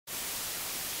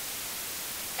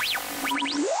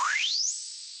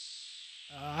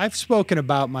I've spoken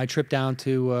about my trip down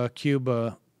to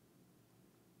Cuba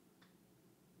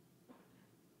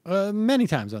many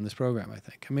times on this program, I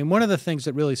think. I mean, one of the things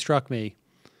that really struck me,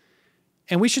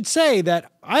 and we should say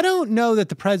that I don't know that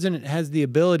the president has the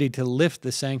ability to lift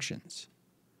the sanctions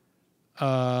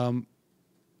unilaterally.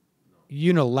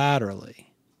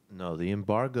 No, the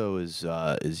embargo is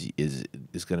going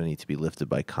to need to be lifted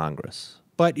by Congress.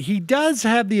 But he does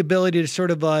have the ability to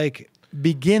sort of like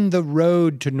begin the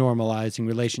road to normalizing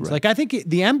relations. Right. Like I think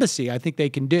the embassy, I think they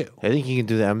can do. I think he can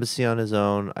do the embassy on his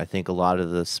own. I think a lot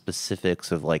of the specifics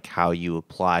of like how you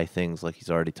apply things, like he's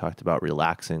already talked about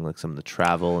relaxing, like some of the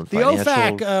travel and The financial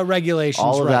OFAC regulations.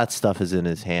 all of right. that stuff is in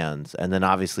his hands. And then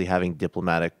obviously having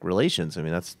diplomatic relations. I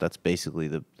mean, that's basically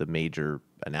the major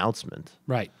announcement.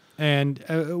 Right. And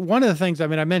one of the things, I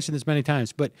mean, I mentioned this many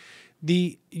times, but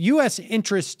the U.S.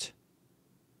 interest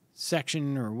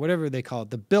section or whatever they call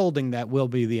it, the building that will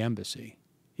be the embassy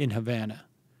in Havana,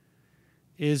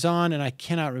 is on, and I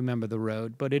cannot remember the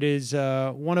road, but it is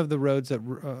one of the roads that,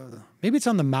 maybe it's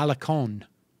on the Malecon,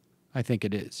 I think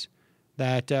it is,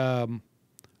 that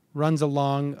runs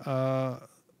along,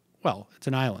 well, it's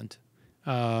an island,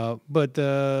 but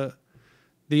the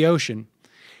ocean.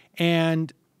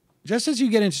 And just as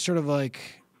you get into sort of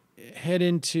like, head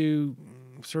into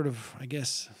sort of, I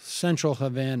guess, central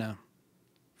Havana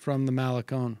from the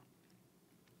Malecon,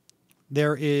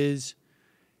 there is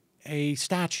a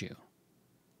statue.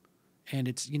 And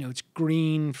it's, you know, it's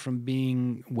green from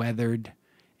being weathered,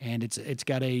 and it's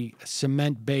got a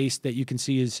cement base that you can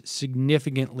see is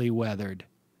significantly weathered.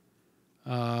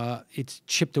 It's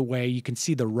chipped away. You can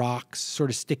see the rocks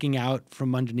sort of sticking out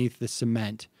from underneath the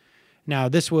cement. Now,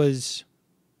 this was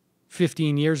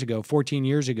 15 years ago, 14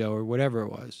 years ago, or whatever it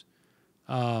was.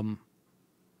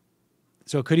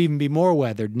 So it could even be more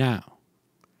weathered now.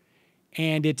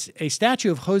 And it's a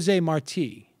statue of Jose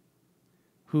Marti,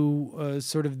 who is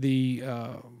sort of the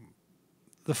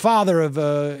father of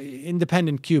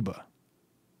independent Cuba,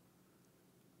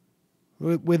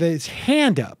 with his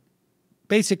hand up,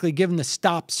 basically giving the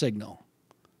stop signal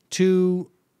to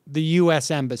the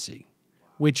U.S. Embassy,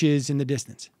 which is in the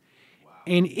distance.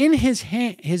 And in his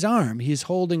hand, his arm, he's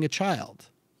holding a child.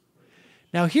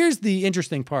 Now, here's the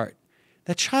interesting part.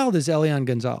 That child is Elian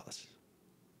Gonzalez.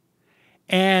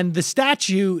 And the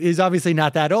statue is obviously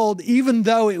not that old, even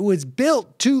though it was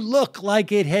built to look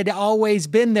like it had always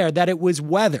been there, that it was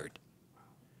weathered.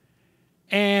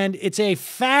 And it's a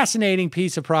fascinating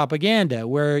piece of propaganda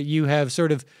where you have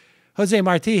sort of Jose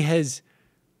Marti has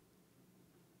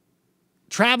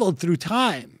traveled through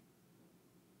time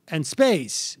and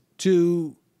space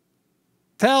to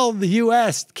tell the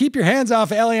U.S., keep your hands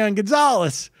off Elian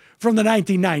Gonzalez from the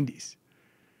 1990s.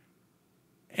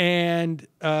 And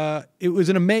it was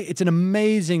it's an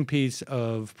amazing piece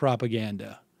of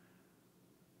propaganda.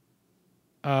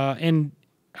 And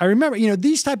I remember, you know,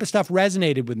 these type of stuff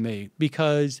resonated with me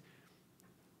because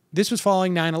this was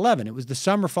following 9/11. It was the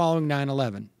summer following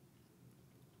 9/11.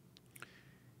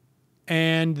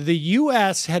 And the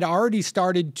U.S. had already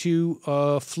started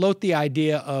to float the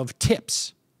idea of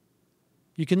TIPS.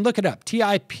 You can look it up,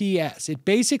 TIPS. It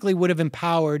basically would have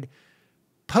empowered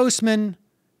postmen,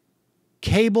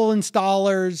 cable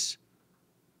installers,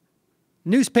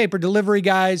 newspaper delivery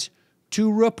guys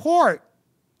to report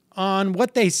on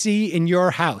what they see in your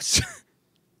house.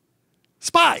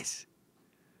 Spies.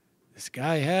 This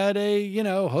guy had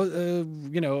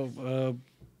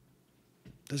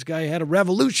this guy had a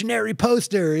revolutionary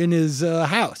poster in his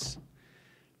house.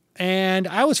 And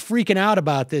I was freaking out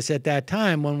about this at that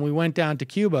time when we went down to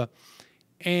Cuba.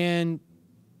 And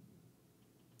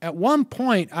at one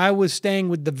point, I was staying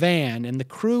with the van, and the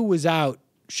crew was out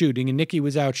shooting, and Nikki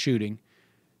was out shooting.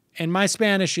 And my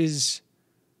Spanish is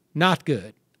not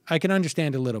good. I can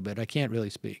understand a little bit. I can't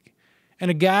really speak. And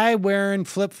a guy wearing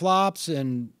flip-flops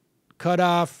and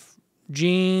cut-off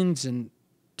jeans and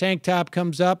tank top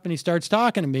comes up, and he starts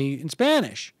talking to me in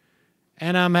Spanish.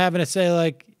 And I'm having to say,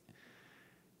 like,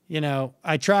 you know,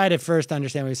 I tried at first to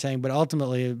understand what he was saying, but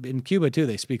ultimately, in Cuba, too,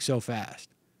 they speak so fast.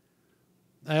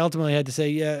 I ultimately had to say,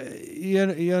 yeah, you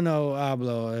know,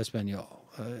 hablo español.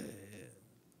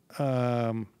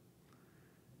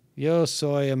 Yo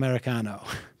soy americano.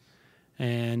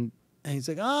 And he's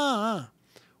like,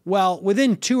 Well,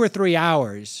 within 2 or 3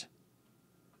 hours,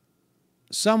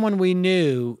 someone we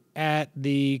knew at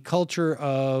the culture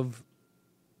of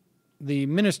the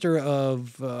Minister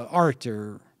of Art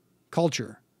or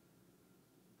Culture,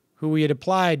 who we had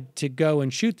applied to go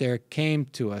and shoot there, came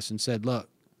to us and said, look,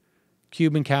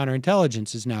 Cuban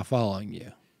counterintelligence is now following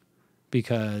you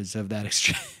because of that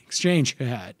exchange you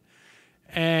had.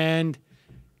 And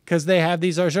because they have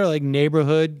these are sort of like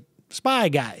neighborhood spy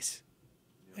guys.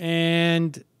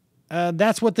 And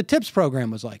that's what the tips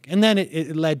program was like. And then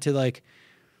it led to like,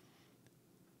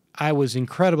 I was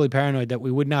incredibly paranoid that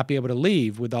we would not be able to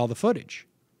leave with all the footage.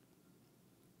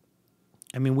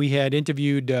 I mean, we had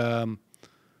interviewed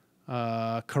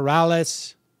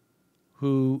Corrales,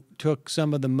 who took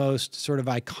some of the most sort of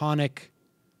iconic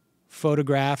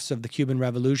photographs of the Cuban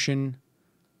Revolution.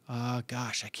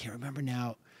 Gosh, I can't remember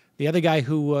now. The other guy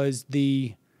who was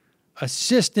the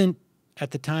assistant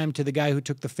at the time to the guy who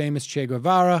took the famous Che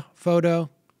Guevara photo.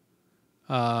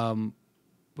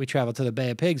 We traveled to the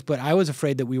Bay of Pigs, but I was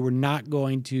afraid that we were not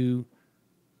going to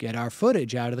get our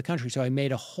footage out of the country. So I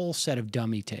made a whole set of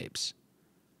dummy tapes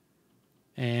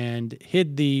and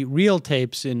hid the real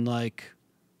tapes in like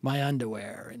my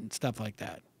underwear and stuff like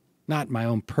that. Not my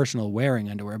own personal wearing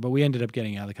underwear, but we ended up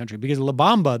getting out of the country because La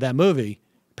Bamba, that movie,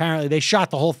 apparently they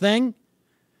shot the whole thing,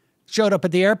 showed up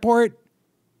at the airport.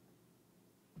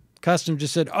 Customs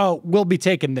just said, oh, we'll be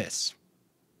taking this.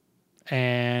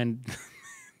 And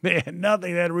they had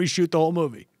nothing. They had to reshoot the whole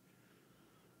movie.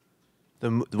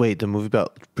 Wait, the movie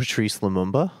about Patrice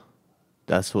Lumumba?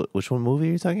 Which one movie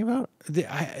are you talking about?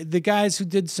 The guys who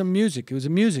did some music. It was a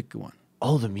music one.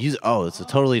 Oh, the music. Oh, it's a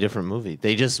totally different movie.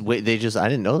 I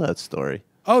didn't know that story.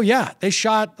 Oh, yeah. They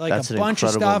shot like That's a an bunch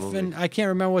of incredible stuff, movie. and I can't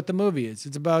remember what the movie is.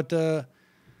 It's about,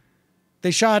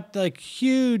 they shot like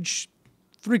huge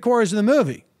 3/4 of the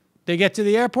movie. They get to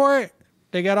the airport,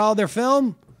 they got all their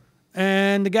film,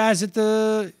 and the guys at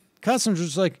the customs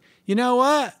was like, you know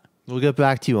what? We'll get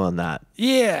back to you on that.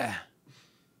 Yeah.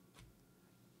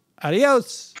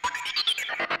 Adios.